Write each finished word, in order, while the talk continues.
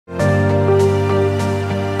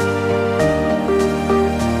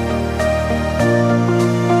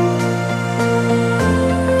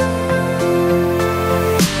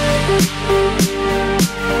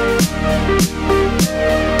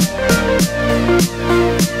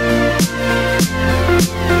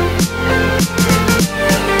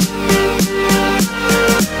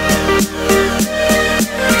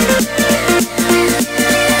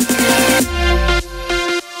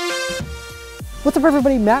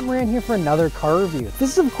everybody, Matt Maran here for another car review.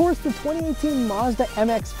 This is of course the 2018 Mazda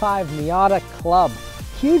MX-5 Miata Club.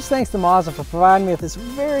 Huge thanks to Mazda for providing me with this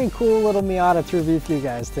very cool little Miata to review for you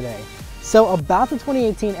guys today. So about the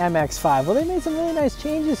 2018 MX-5, well, they made some really nice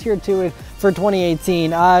changes here to it for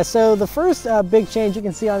 2018. So the first big change you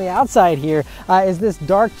can see on the outside here is this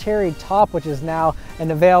dark cherry top, which is now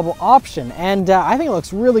an available option. And I think it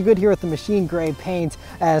looks really good here with the machine gray paint,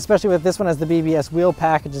 especially with this one as the BBS wheel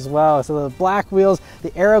package as well. So the black wheels,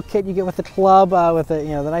 the aero kit you get with the Club, with the,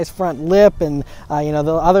 the nice front lip, and the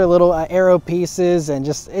other little aero pieces, and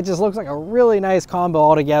it just looks like a really nice combo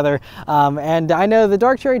altogether. And I know the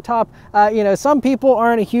dark cherry top, some people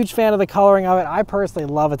aren't a huge fan of the coloring of it. I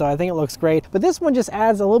personally love it though. I think it looks great. But this one just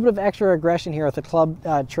adds a little bit of extra aggression here with the Club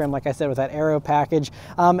trim, like I said, with that aero package.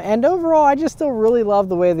 And overall, I just still really love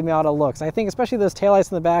the way the Miata looks. I think especially those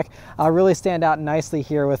taillights in the back really stand out nicely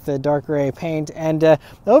here with the dark gray paint. And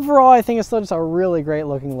overall, I think it's still just a really great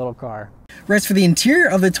looking little car. As for the interior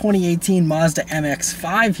of the 2018 Mazda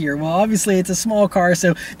MX-5 here, well, obviously it's a small car,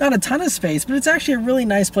 so not a ton of space, but it's actually a really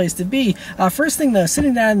nice place to be. First thing though,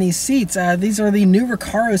 sitting down in these seats, these are the new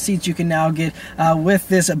Recaro seats you can now get with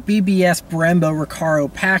this BBS Brembo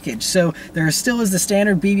Recaro package. So there still is the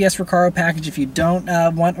standard BBS Recaro package if you don't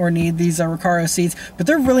want or need these Recaro seats, but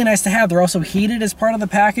they're really nice to have. They're also heated as part of the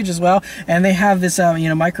package as well, and they have this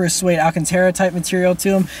micro suede Alcantara type material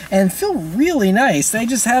to them and feel really nice. They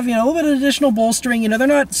just have a little bit of additional bolstering. They're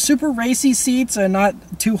not super racy seats, not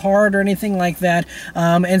too hard or anything like that,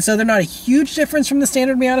 and so they're not a huge difference from the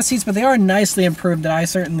standard Miata seats, but they are nicely improved, and I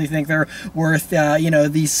certainly think they're worth the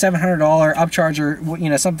 $700 upcharge,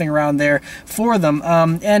 or something around there for them.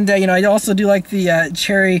 I also do like the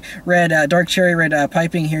cherry red, dark cherry red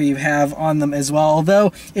piping here you have on them as well,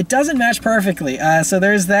 although it doesn't match perfectly. So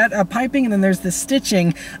there's that piping, and then there's the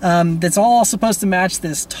stitching that's all supposed to match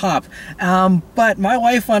this top, but my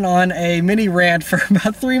wife went on a mini rant for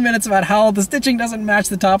about 3 minutes about how the stitching doesn't match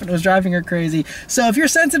the top, and it was driving her crazy. So if you're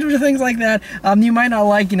sensitive to things like that, you might not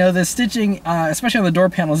like, the stitching, especially on the door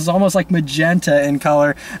panels, is almost like magenta in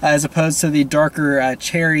color as opposed to the darker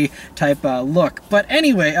cherry type look. But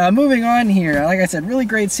anyway, moving on here, like I said, really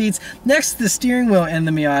great seats. Next, the steering wheel in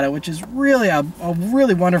the Miata, which is really a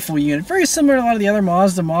really wonderful unit. Very similar to a lot of the other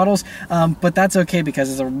Mazda models, but that's okay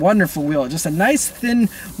because it's a wonderful wheel. Just a nice thin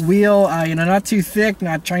wheel, not too thick,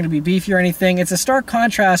 not trying to be beefy or anything. It's a stark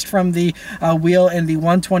contrast from the wheel in the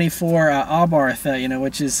 124 Abarth,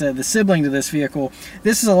 which is the sibling to this vehicle.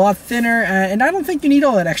 This is a lot thinner, and I don't think you need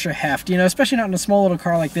all that extra heft, especially not in a small little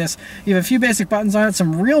car like this. You have a few basic buttons on it,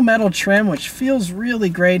 some real metal trim, which feels really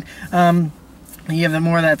great. You have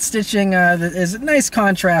more of that stitching that is a nice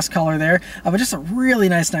contrast color there, but just a really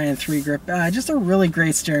nice 9-3 grip, just a really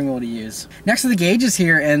great steering wheel to use. Next are the gauges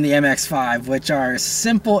here in the MX-5, which are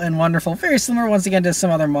simple and wonderful, very similar once again to some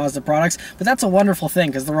other Mazda products, but that's a wonderful thing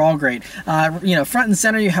because they're all great. Front and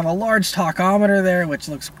center you have a large tachometer there, which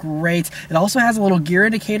looks great. It also has a little gear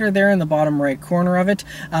indicator there in the bottom right corner of it,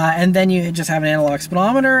 and then you just have an analog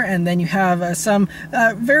speedometer, and then you have some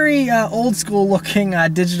very old school looking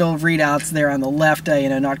digital readouts there on the left,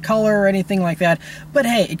 not color or anything like that, but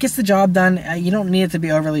hey, it gets the job done. You don't need it to be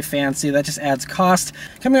overly fancy. That just adds cost.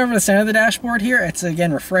 Coming over to the center of the dashboard here, it's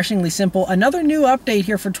again refreshingly simple. Another new update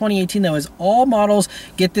here for 2018 though is all models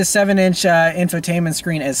get this 7-inch infotainment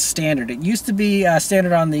screen as standard. It used to be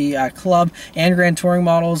standard on the Club and Grand Touring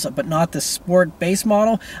models, but not the Sport base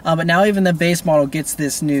model, but now even the base model gets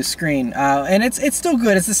this new screen, and it's still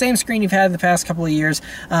good. It's the same screen you've had in the past couple of years,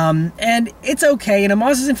 and it's okay.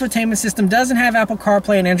 Mazda's infotainment system doesn't have Apple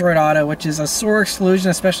CarPlay and Android Auto, which is a sore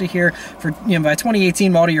exclusion, especially here for, by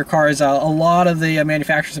 2018 model year cars. A lot of the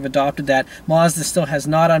manufacturers have adopted that. Mazda still has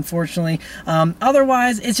not, unfortunately.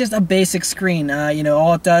 Otherwise, it's just a basic screen.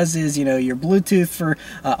 All it does is, your Bluetooth for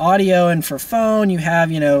audio and for phone. You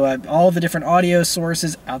have, all the different audio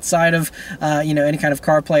sources outside of, any kind of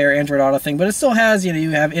CarPlay or Android Auto thing, but it still has,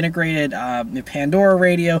 you have integrated Pandora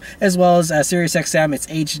radio, as well as Sirius XM. It's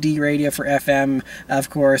HD radio for FM,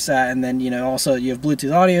 of course, and then, also you have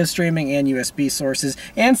Bluetooth audio streaming and USB sources,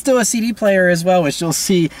 and still a CD player as well, which you'll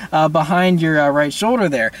see behind your right shoulder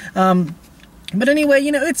there. But anyway,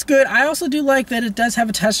 it's good. I also do like that it does have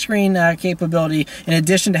a touchscreen capability in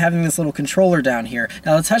addition to having this little controller down here.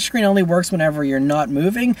 Now, the touchscreen only works whenever you're not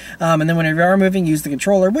moving, and then whenever you are moving, use the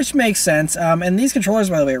controller, which makes sense. And these controllers,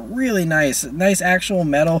 by the way, are really nice. Nice actual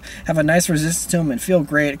metal, have a nice resistance to them and feel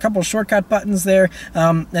great. A couple of shortcut buttons there,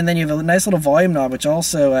 and then you have a nice little volume knob, which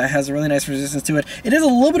also has a really nice resistance to it. It is a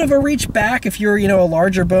little bit of a reach back. If you're, a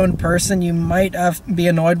larger boned person, you might be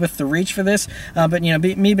annoyed with the reach for this, but,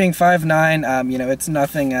 me being 5'9", You know, it's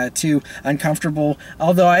nothing too uncomfortable,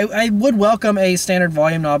 although I would welcome a standard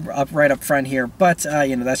volume knob right up front here, but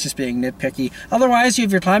you know, that's just being nitpicky. Otherwise, you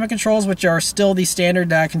have your climate controls, which are still the standard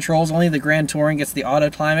controls. Only the Grand Touring gets the auto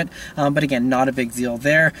climate, but again, not a big deal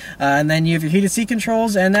there. And then you have your heated seat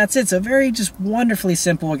controls, and that's it. So very just wonderfully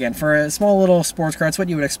simple. Again, for a small little sports car, it's what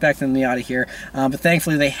you would expect in the Miata here, but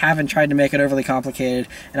thankfully they haven't tried to make it overly complicated,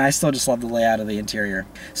 and I still just love the layout of the interior.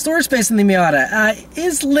 Storage space in the Miata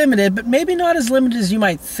is limited, but maybe not as limited as you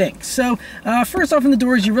might think. So first off, in the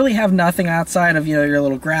doors, you really have nothing outside of, you know, your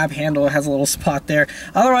little grab handle. It has a little spot there.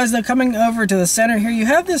 Otherwise, though, coming over to the center here, you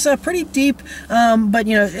have this pretty deep, but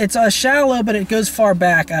you know, it's shallow, but it goes far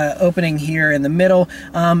back, opening here in the middle.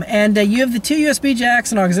 And you have the 2 USB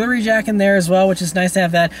jacks and auxiliary jack in there as well, which is nice to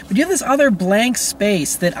have that. But you have this other blank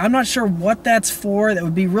space that I'm not sure what that's for. That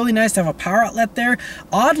would be really nice to have a power outlet there.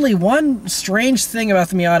 Oddly, one strange thing about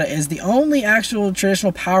the Miata is the only actual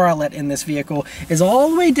traditional power outlet in this vehicle is all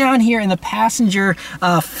the way down here in the passenger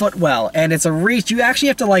footwell, and it's a reach. You actually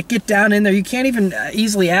have to like get down in there. You can't even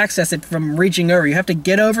easily access it from reaching over. You have to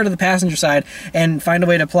get over to the passenger side and find a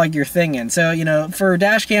way to plug your thing in. So, you know, for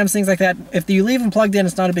dash cams, things like that, if you leave them plugged in,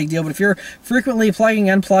 it's not a big deal. But if you're frequently plugging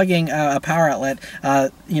and unplugging a power outlet,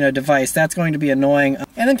 you know, device, that's going to be annoying.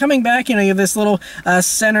 And then coming back, you know, you have this little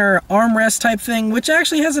center armrest type thing, which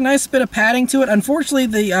actually has a nice bit of padding to it. Unfortunately,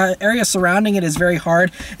 the area surrounding it is very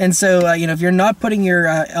hard, and so you know, if you're not putting your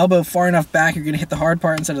elbow far enough back, you're going to hit the hard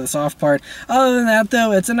part instead of the soft part. Other than that,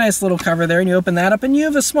 though, it's a nice little cover there, and you open that up, and you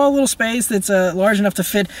have a small little space that's large enough to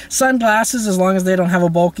fit sunglasses, as long as they don't have a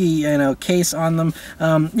bulky, you know, case on them.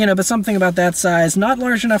 You know, but something about that size, not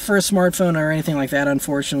large enough for a smartphone or anything like that,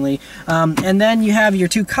 unfortunately. And then you have your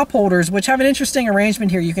 2 cup holders, which have an interesting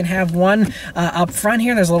arrangement here. You can have one up front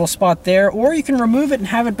here, there's a little spot there, or you can remove it and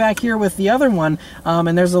have it back here with the other one,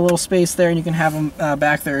 and there's a little space there, and you can have them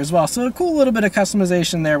back there as well. So a cool little bit of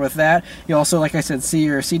customization there with that. You also, like I said, see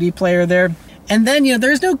your CD player there. And then, you know,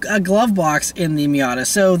 there's no glove box in the Miata,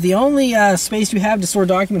 so the only space you have to store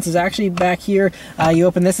documents is actually back here. You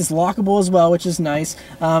open this, it's lockable as well, which is nice.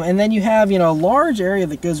 And then you have, you know, a large area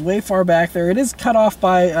that goes way far back there. It is cut off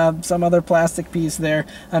by some other plastic piece there,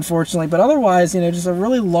 unfortunately, but otherwise, you know, just a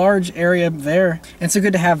really large area there. And so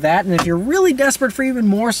good to have that. And if you're really desperate for even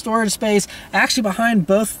more storage space, actually behind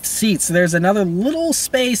both seats, there's another little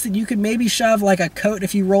space that you could maybe shove like a coat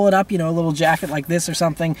if you roll it up, you know, a little jacket like this or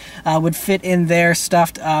something would fit in there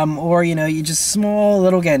stuffed, or you know, you just small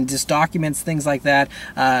little, again, just documents, things like that.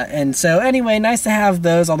 And so anyway, nice to have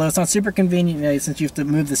those, although it's not super convenient, you know, since you have to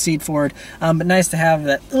move the seat forward, but nice to have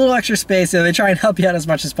that little extra space. You know, they try and help you out as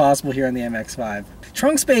much as possible here in the MX-5.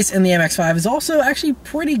 Trunk space in the MX-5 is also actually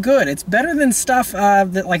pretty good. It's better than stuff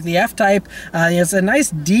that like the F-Type. It's a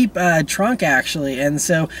nice deep trunk actually, and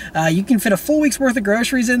so you can fit a full week's worth of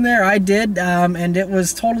groceries in there. I did, and it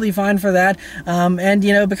was totally fine for that. And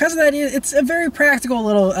you know, because of that, it's a very practical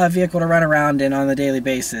little vehicle to run around in on a daily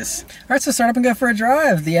basis. All right, so start up and go for a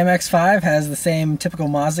drive. The MX-5 has the same typical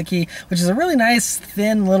Mazda key, which is a really nice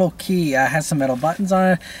thin little key. Has some metal buttons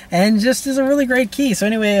on it, and just is a really great key. So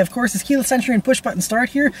anyway, of course, it's keyless entry and push button start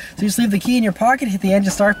here. So you just leave the key in your pocket, hit the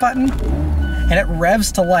engine start button, and it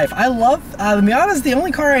revs to life. I love, the Miata is the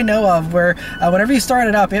only car I know of where whenever you start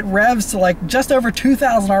it up, it revs to like just over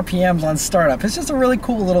 2,000 RPMs on startup. It's just a really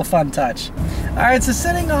cool little fun touch. All right, so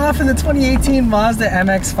setting off in the 2018 Mazda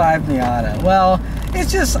MX-5 Miata. Well, it's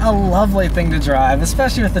just a lovely thing to drive,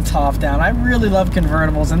 especially with the top down. I really love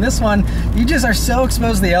convertibles, and this one, you just are so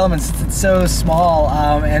exposed to the elements. It's so small,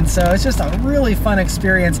 and so it's just a really fun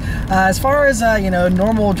experience. As far as you know,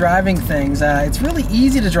 normal driving things, it's really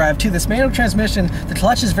easy to drive too. This manual transmission, the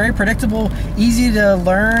clutch is very predictable, easy to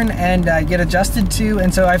learn and get adjusted to,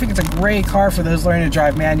 and so I think it's a great car for those learning to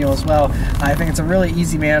drive manual as well. I think it's a really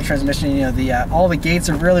easy manual transmission. You know, all the gates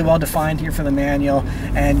are really well defined here for the manual,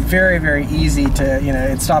 and very, very easy to, you know,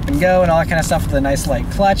 and stop and go and all that kind of stuff with a nice light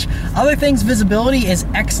clutch. Other things, visibility is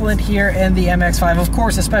excellent here in the MX-5, of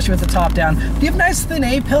course, especially with the top down. You have nice thin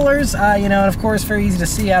A-pillars, you know, and of course very easy to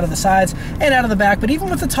see out of the sides and out of the back, but even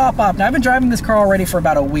with the top up, now I've been driving this car already for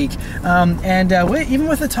about a week, even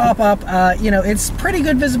with the top up, you know, it's pretty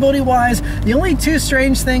good visibility wise. The only two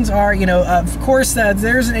strange things are, you know, of course,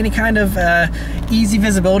 there isn't any kind of easy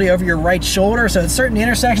visibility over your right shoulder, so at certain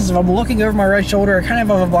intersections, if I'm looking over my right shoulder, I kind of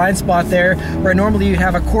have a blind spot there, where normally normally you'd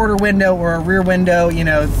have a quarter window or a rear window, you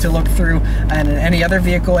know, to look through in any other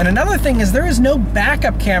vehicle. And another thing is there is no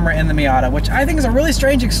backup camera in the Miata, which I think is a really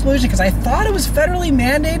strange exclusion because I thought it was federally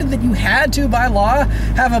mandated that you had to, by law,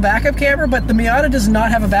 have a backup camera, but the Miata does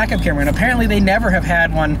not have a backup camera, and apparently they never have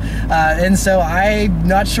had one. And so I'm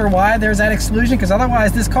not sure why there's that exclusion, because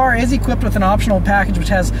otherwise this car is equipped with an optional package which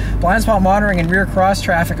has blind spot monitoring and rear cross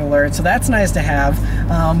traffic alert, so that's nice to have.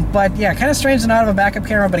 But yeah, kind of strange to not have a backup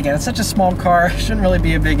camera, but again, it's such a small car, shouldn't really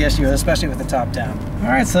be a big issue, especially with the top down. All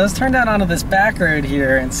right, so let's turn down onto this back road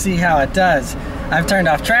here and see how it does. I've turned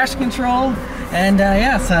off traction control, and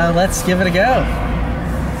yeah, so let's give it a go.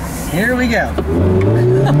 Here we go.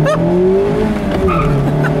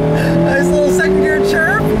 Nice little second gear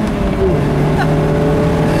chirp.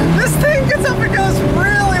 This thing gets up and goes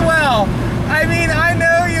really well. I mean, I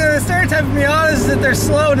know, you know, the stereotype of Miatas is that they're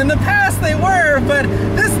slow, and in the past they were, but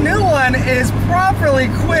this new one is properly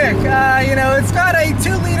quick. You know, it's got a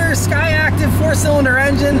 2-liter Skyactiv 4-cylinder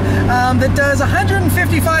engine that does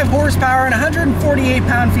 155 horsepower and 148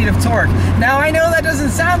 pound-feet of torque. Now, I know that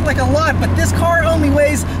doesn't sound like a lot, but this car only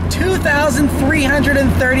weighs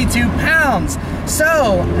 2,332 pounds.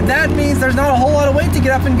 So that means there's not a whole lot of weight to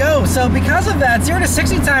get up and go. So because of that, 0 to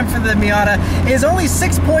 60 time for the Miata is only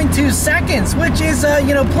 6.2 seconds, which is,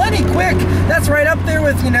 you know, plenty quick. That's right up there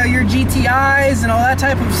with, you know, your GTIs and all that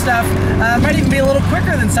type of stuff. Might even be a little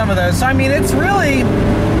quicker than some of those. So I mean, it's really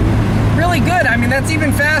good. I mean, that's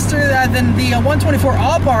even faster than the 124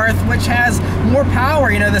 Abarth, which has more power,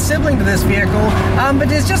 you know, the sibling to this vehicle. But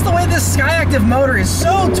it's just the way this Skyactiv motor is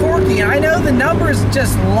so torquey, and I know the numbers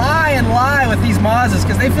just lie and lie with these Mazdas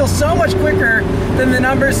because they feel so much quicker than the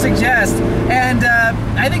numbers suggest. And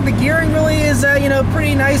I think the gearing really is, you know,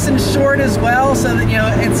 pretty nice and short as well, so that, you know,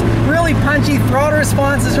 it's really punchy. Throttle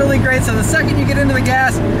response is really great, so the second you get into the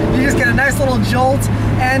gas, you just get a nice little jolt.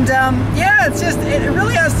 And yeah, it's just, it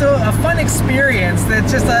really has a fun experience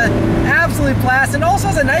that's just a absolute blast, and also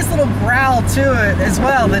has a nice little growl to it as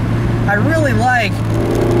well that I really like.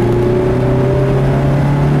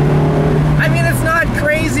 I mean, it's not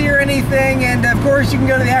crazy or anything, and of course you can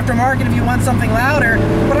go to the aftermarket if you want something louder,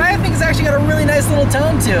 but I think it's actually got a really nice little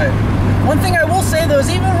tone to it. One thing I will say though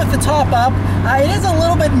is even with the top up, it is a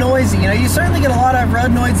little bit noisy. You know, you certainly get a lot of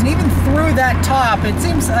road noise, and even through that top, it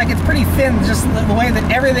seems like it's pretty thin, just the way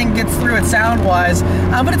that everything gets through it sound-wise.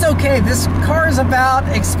 But it's okay. This car is about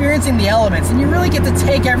experiencing the elements, and you really get to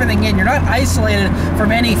take everything in. You're not isolated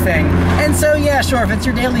from anything. And so, yeah, sure, if it's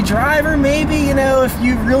your daily driver, maybe, you know, if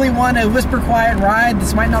you really want a whisper quiet ride,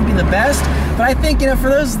 this might not be the best. But I think, you know, for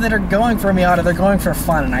those that are going for a Miata, they're going for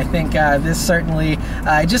fun, and I think this certainly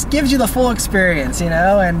just gives you the full experience, you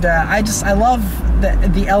know, and I love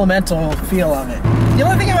the elemental feel of it. The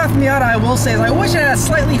only thing about the Miata I will say is I wish it had a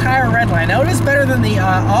slightly higher redline. Now, it is better than the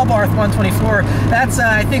Abarth 124. That's,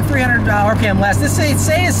 I think, 300 RPM less. This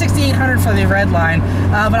say is 6,800 for the redline,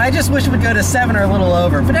 but I just wish it would go to 7 or a little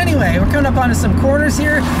over. But anyway, we're coming up onto some corners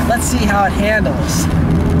here. Let's see how it handles.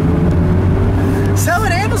 So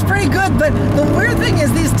it handles pretty good, but the weird thing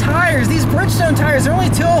is these tires, these Bridgestone tires, they're only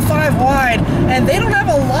 205 wide, and they don't have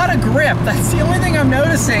a lot of grip. That's the only thing I'm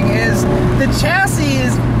noticing is the chassis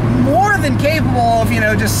is more than capable of, you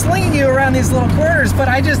know, just slinging you around these little corners, but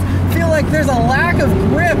I just feel like there's a lack of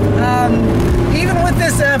grip. Even with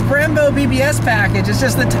this Brembo BBS package, it's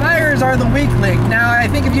just the tires are the weak link. Now, I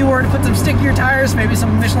think if you were to put some stickier tires, maybe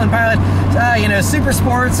some Michelin Pilot, you know, Super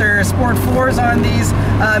Sports or Sport 4s on these,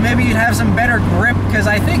 maybe you'd have some better grip, because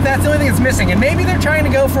I think that's the only thing that's missing. And maybe they're trying to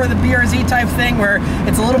go for the BRZ type thing where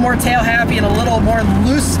it's a little more tail happy and a little more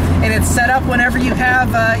loose in its setup whenever you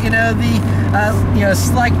have, you know, the you know,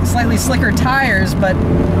 slightly slicker tires, but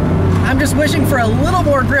I'm just wishing for a little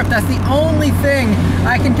more grip. That's the only thing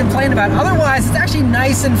I can complain about. Otherwise, it's actually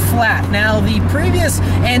nice and flat. Now, the previous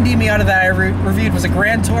ND Miata that I reviewed was a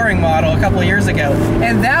Grand Touring model a couple of years ago,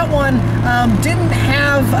 and that one didn't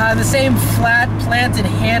have the same flat planted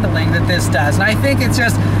handling that this does. And I think it's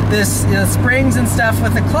just this, you know, springs and stuff.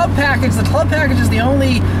 With the Club package, the Club package is the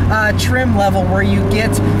only trim level where you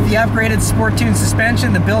get the upgraded Sport Tune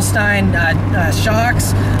suspension, the Bilstein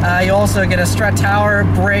shocks. You also get a strut tower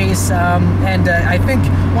brace, and I think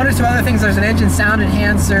one or two other things. There's an engine sound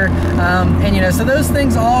enhancer, and you know, so those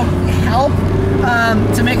things all help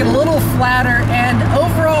to make it a little flatter. And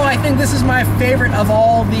overall, I think this is my favorite of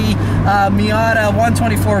all the Miata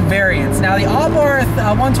 124 variants. Now, the Abarth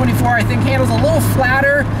 124 I think handles a little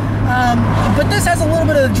flatter, but this has a little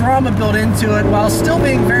bit of the drama built into it while still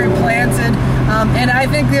being very planted. And I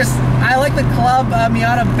think this I like the Club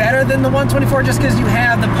Miata better than the 124 just because you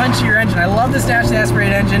have the punchier engine. I love this naturally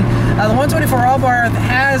aspirated engine. The 124 All-Bar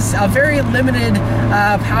has a very limited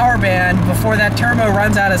power band before that turbo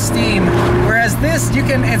runs out of steam, whereas this,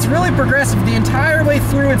 it's really progressive. The entire way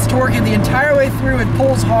through it's torquey, the entire way through it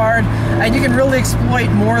pulls hard, and you can really exploit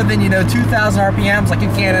more than 2,000 RPMs like you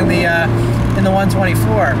can in the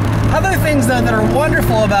 124. Other things though that are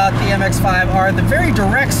wonderful about the MX-5 are the very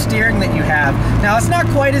direct steering that you have. Now it's not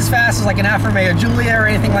quite as fast as like an Alfa Romeo Giulia or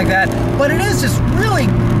anything like that, but it is just really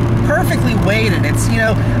perfectly weighted. It's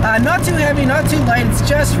not too heavy, not too light, it's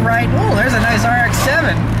just right. Oh, there's a nice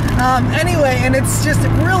RX-7. Anyway, and it's just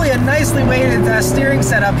really a nicely weighted steering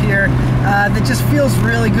setup here that just feels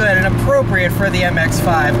really good and appropriate for the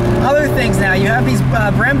MX-5. Other things now, you have these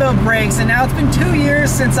Brembo brakes, and now it's been 2 years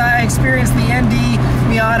since I experienced the ND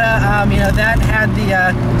Miata. That had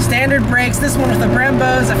the standard brakes. This one with the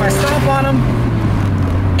Brembos, if I stomp on them,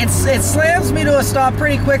 it slams me to a stop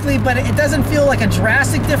pretty quickly, but it doesn't feel like a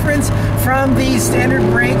drastic difference from the standard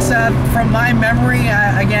brakes from my memory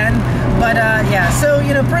again. But yeah, so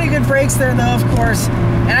pretty good brakes there though, of course.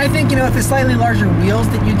 And I think with the slightly larger wheels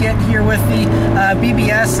that you get here with the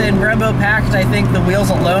BBS and Brembo package, I think the wheels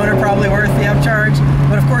alone are probably worth the upcharge.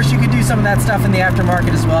 But of course you could do some of that stuff in the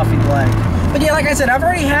aftermarket as well if you'd like. But yeah, like I said, I've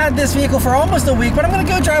already had this vehicle for almost a week, but I'm going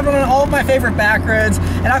to go drive it on all of my favorite back roads,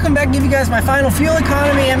 and I'll come back and give you guys my final fuel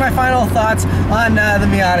economy and my final thoughts on the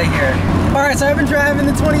Miata here. Alright, so I've been driving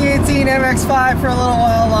the 2018 MX-5 for a little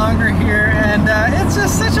while longer here, and it's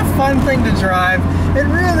just such a fun thing to drive. It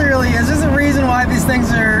really, really is. There's a reason why these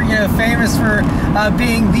things are, famous for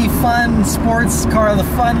being the fun sports car, the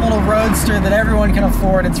fun little roadster that everyone can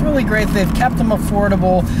afford. It's really great. They've kept them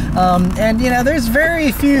affordable, and there's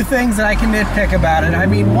very few things that I can nitpick about it. I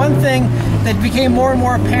mean, one thing that became more and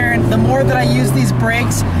more apparent the more that I use these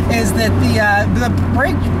brakes is that the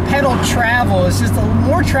brake pedal travel is just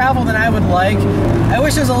more travel than I would like. I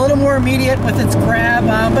wish it was a little more immediate with its grab,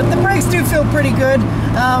 but the brakes do feel pretty good.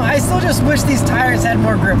 I still just wish these tires had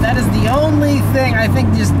more grip. That is the only thing. I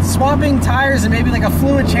think just swapping tires and maybe like a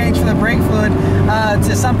fluid change for the brake fluid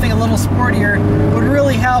to something a little sportier would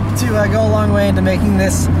really help to go a long way into making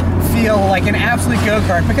this feel like an absolute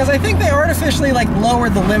go-kart, because I think they artificially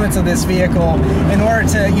lowered the limits of this vehicle in order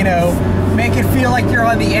to make it feel like you're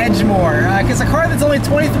on the edge more, because a car that's only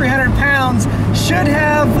 2,300 pounds should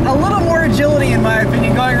have a little more agility in my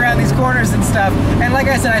opinion going around these corners and stuff. And like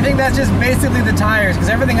I said, I think that's just basically the tires, because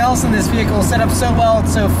everything else in this vehicle is set up so well,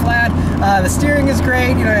 it's so flat, the steering is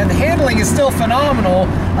great, and the handling is still phenomenal,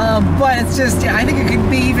 but it's just, I think it could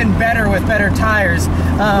be even better with better tires.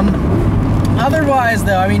 Otherwise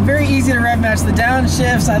though, I mean, very easy to rev match the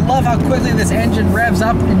downshifts. I love how quickly this engine revs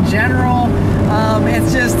up in general.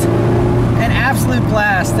 It's just an absolute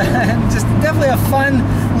blast. Just definitely a fun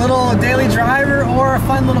little daily driver or a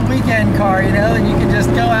fun little weekend car, that you can just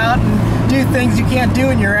go out and do things you can't do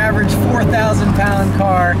in your average 4,000 pound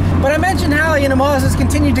car. But I mentioned how Mazda's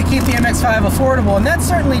continued to keep the MX-5 affordable, and that's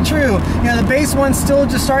certainly true. The base one's still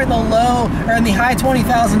just starting the low or in the high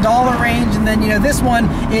 $20,000 range, and then this one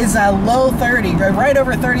is low 30, right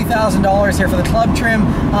over $30,000 here for the club trim.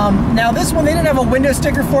 Now this one they didn't have a window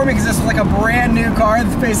sticker for me because this was like a brand new car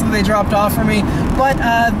that basically they dropped off for me. But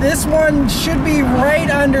this one should be right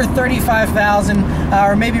under 35,000,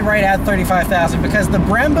 or maybe right at 35,000, because the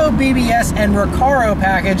Brembo BBS and Recaro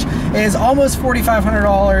package is almost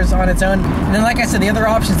 $4,500 on its own. And then, like I said, the other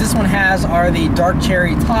options this one has are the dark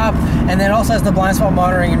cherry top, and then it also has the blind spot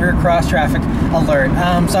monitoring and rear cross traffic alert.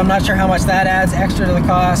 So I'm not sure how much that adds extra to the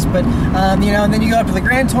cost, but and then you go up to the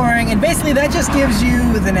Grand Touring, and basically that just gives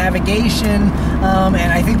you the navigation,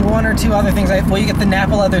 and I think one or two other things. Well, you get the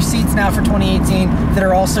Napa leather seats now for 2018 that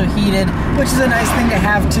are also heated, which is a nice thing to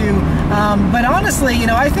have too. But honestly,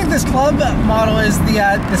 I think this club model is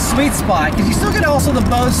the sweet spot, because you still get also the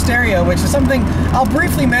Bose stereo, which is something I'll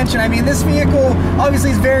briefly mention. I mean, this vehicle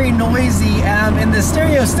obviously is very noisy, and the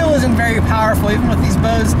stereo still isn't very powerful, even with these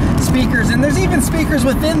Bose speakers. And there's even speakers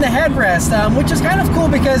within the headrest, which is kind of cool,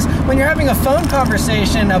 because when you're having a phone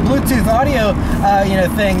conversation, a Bluetooth audio,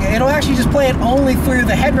 thing, it'll actually just play it only through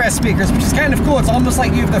the headrest speakers, which is kind of cool. It's almost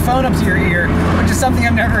like you have the phone up to your ear, which is something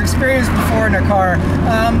I've never experienced before in a car.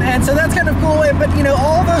 And so that's kind of cool. But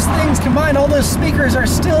all those things combined, all those speakers are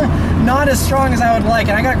still not as strong as I would like,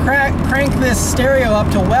 and I gotta crank this stereo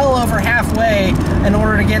up to well over halfway in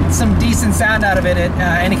order to get some decent sound out of it at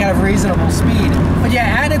any kind of reasonable speed. But yeah,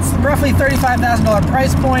 at its roughly $35,000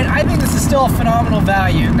 price point, I think this is still a phenomenal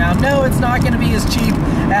value. Now, no, it's not going to be as cheap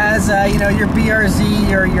as you know, your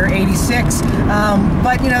BRZ or your 86,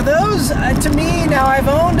 but you know, those to me, now I've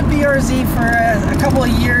owned a BRZ for a couple of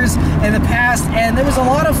years in the past, and it was a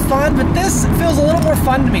lot of fun, but this feels a little more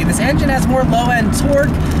fun to me. This engine has more low-end torque,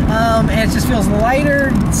 and it just feels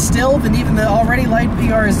lighter still than even the already light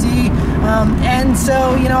BRZ, and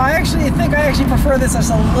so, you know, I think I actually prefer this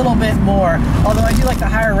just a little bit more, although I do like the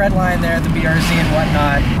higher red line there, the BRZ and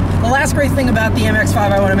whatnot. The last great thing about the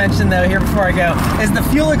MX-5 I want to mention though here before I go is the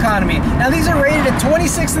fuel economy. Now these are rated at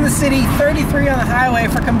 26 in the city, 33 on the highway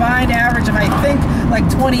for combined average of I think like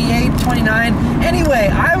 28, 29. Anyway,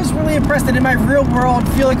 I was really impressed that in my real world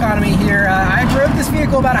fuel economy here, I drove this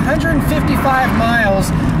vehicle about 155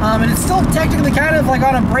 miles, and it's still technically kind of like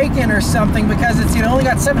on a break-in or something because it's, you know, only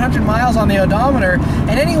got 700 miles on the odometer.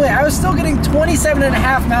 And anyway, I was still getting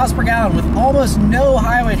 27.5 miles per gallon with almost no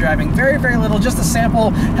highway driving. Very, very little, just to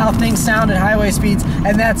sample how things sound at highway speeds,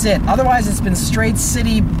 and that's it. Otherwise, it's been straight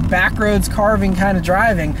city, backroads, carving kind of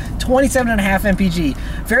driving. 27.5 mpg.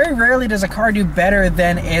 Very rarely does a car do better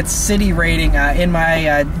than its city rating in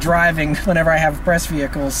my driving whenever I have press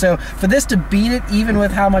vehicles. So for this to beat it, even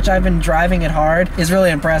with how much I've been driving it hard, is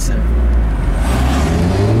really impressive.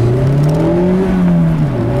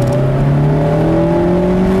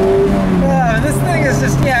 This thing is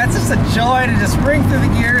just, yeah, it's just a joy to just ring through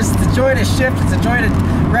the gears. It's a joy to shift. It's a joy to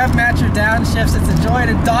rev match your downshifts. It's a joy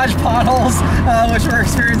to dodge potholes, which we're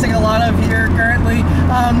experiencing a lot of here currently.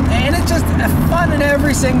 And it's just fun in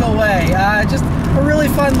every single way. Just a really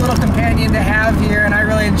fun little companion to have here, and I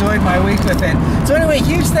really enjoyed my week with it. So anyway,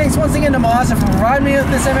 huge thanks once again to Mazda for providing me with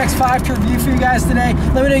this MX-5 to review for you guys today.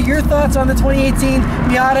 Let me know your thoughts on the 2018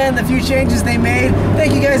 Miata and the few changes they made.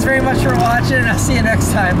 Thank you guys very much for watching, and I'll see you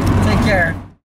next time. Take care.